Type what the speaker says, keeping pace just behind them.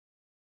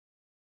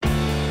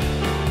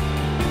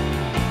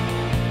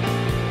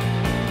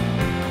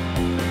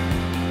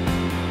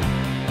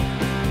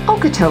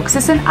Okotoks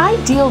is an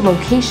ideal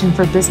location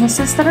for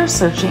businesses that are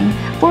searching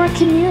for a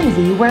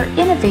community where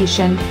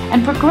innovation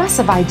and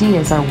progressive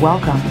ideas are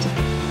welcomed.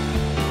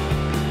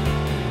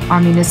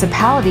 Our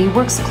municipality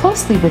works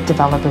closely with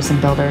developers and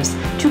builders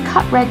to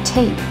cut red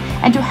tape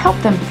and to help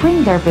them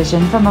bring their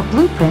vision from a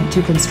blueprint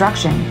to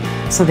construction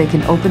so they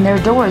can open their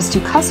doors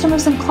to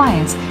customers and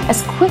clients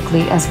as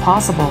quickly as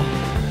possible.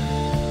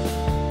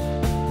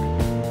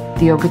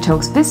 The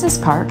Okotoks Business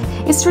Park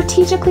is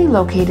strategically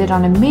located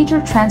on a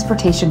major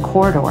transportation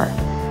corridor,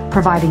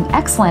 providing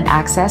excellent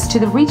access to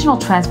the regional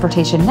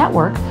transportation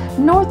network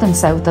north and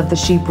south of the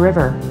Sheep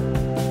River.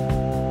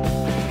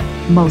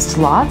 Most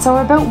lots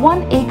are about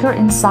 1 acre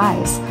in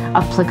size,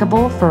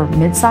 applicable for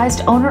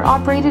mid-sized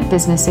owner-operated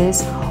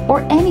businesses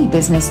or any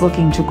business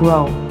looking to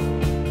grow.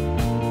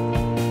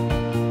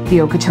 The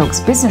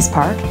Okotoks Business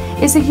Park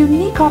is a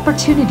unique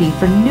opportunity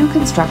for new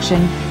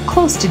construction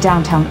close to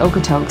downtown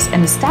Okotoks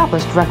and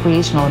established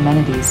recreational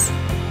amenities.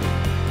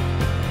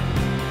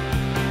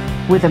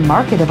 With a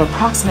market of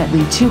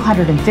approximately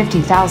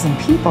 250,000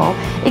 people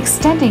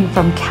extending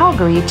from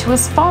Calgary to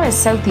as far as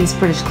southeast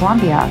British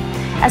Columbia,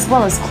 as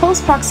well as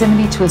close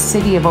proximity to a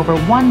city of over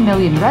 1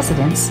 million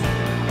residents,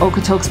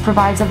 Okotoks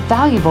provides a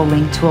valuable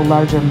link to a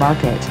larger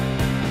market.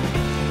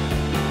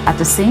 At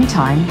the same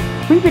time,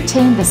 we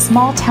retain the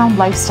small town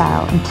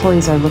lifestyle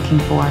employees are looking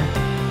for.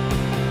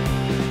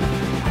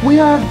 We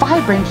are a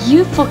vibrant,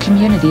 youthful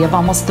community of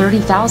almost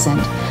 30,000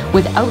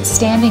 with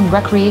outstanding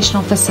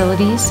recreational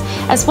facilities,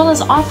 as well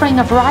as offering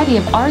a variety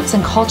of arts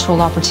and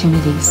cultural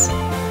opportunities.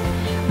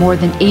 More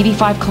than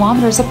 85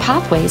 kilometers of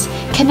pathways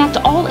connect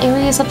all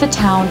areas of the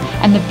town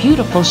and the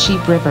beautiful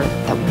Sheep River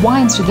that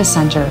winds through the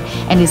center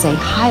and is a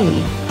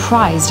highly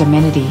prized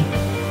amenity.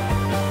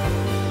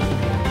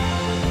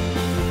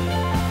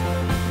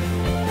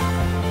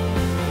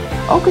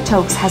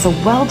 Okotoks has a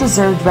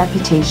well-deserved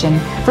reputation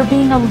for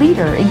being a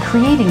leader in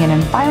creating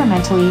an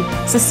environmentally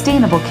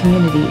sustainable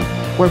community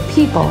where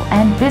people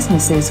and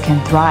businesses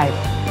can thrive.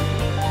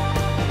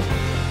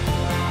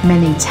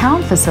 Many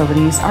town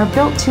facilities are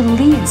built to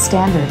LEED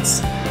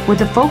standards,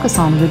 with a focus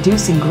on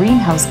reducing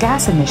greenhouse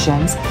gas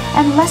emissions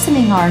and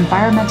lessening our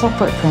environmental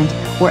footprint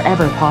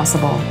wherever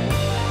possible.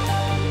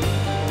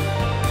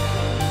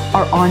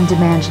 Our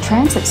on-demand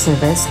transit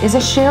service is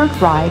a shared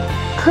ride,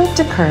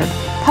 curb-to-curb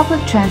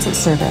public transit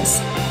service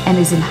and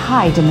is in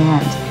high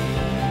demand.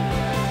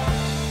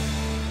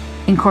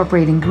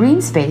 Incorporating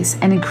green space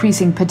and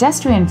increasing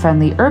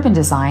pedestrian-friendly urban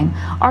design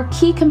are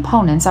key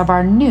components of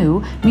our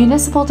new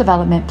municipal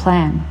development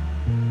plan.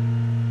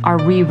 Our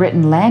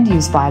rewritten land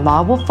use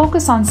bylaw will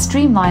focus on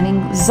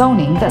streamlining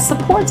zoning that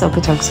supports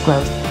Okotoks'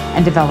 growth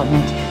and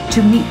development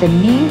to meet the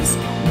needs,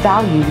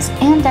 values,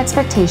 and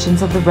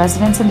expectations of the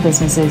residents and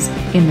businesses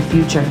in the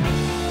future.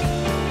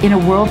 In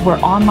a world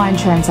where online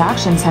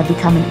transactions have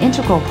become an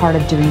integral part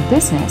of doing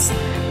business,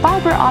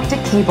 fiber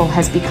optic cable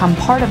has become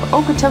part of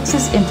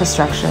Okotoks'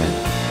 infrastructure,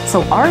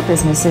 so our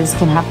businesses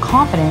can have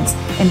confidence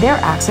in their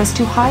access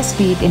to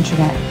high-speed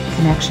internet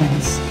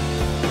connections.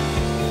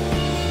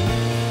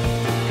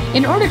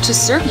 In order to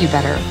serve you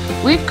better,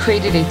 we've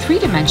created a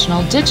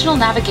three-dimensional digital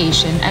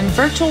navigation and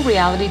virtual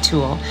reality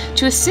tool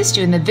to assist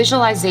you in the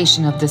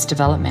visualization of this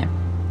development.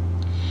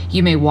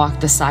 You may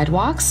walk the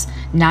sidewalks,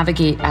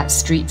 navigate at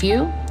Street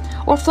View,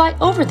 or fly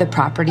over the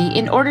property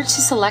in order to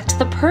select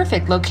the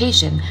perfect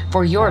location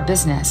for your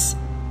business.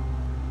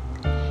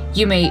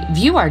 You may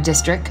view our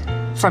district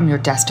from your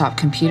desktop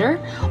computer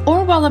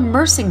or while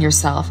immersing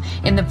yourself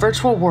in the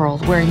virtual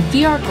world wearing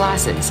VR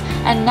glasses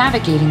and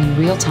navigating in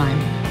real time.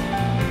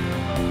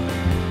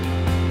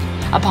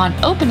 Upon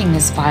opening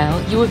this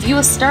file, you will view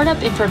a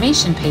startup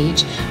information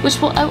page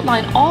which will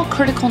outline all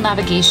critical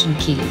navigation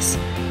keys,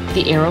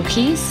 the arrow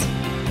keys,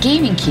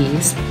 gaming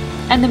keys,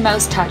 and the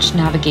mouse touch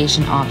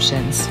navigation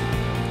options.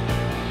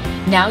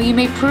 Now you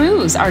may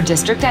peruse our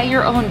district at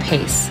your own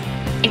pace,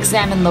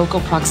 examine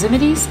local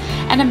proximities,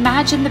 and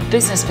imagine the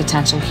business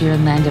potential here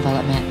in land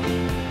development.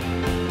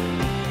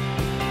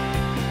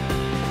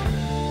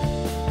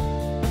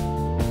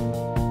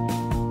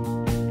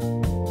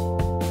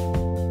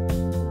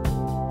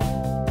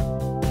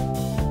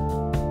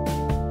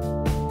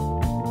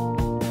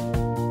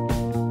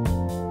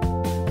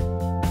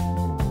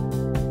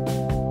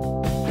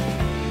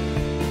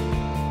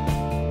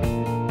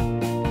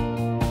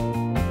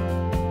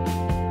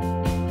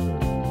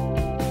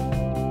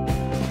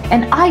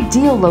 An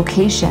ideal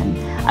location,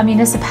 a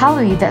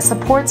municipality that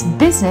supports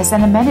business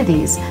and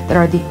amenities that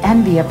are the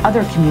envy of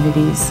other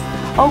communities.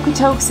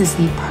 Okotoks is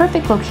the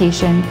perfect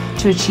location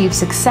to achieve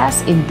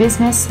success in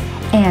business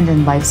and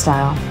in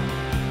lifestyle.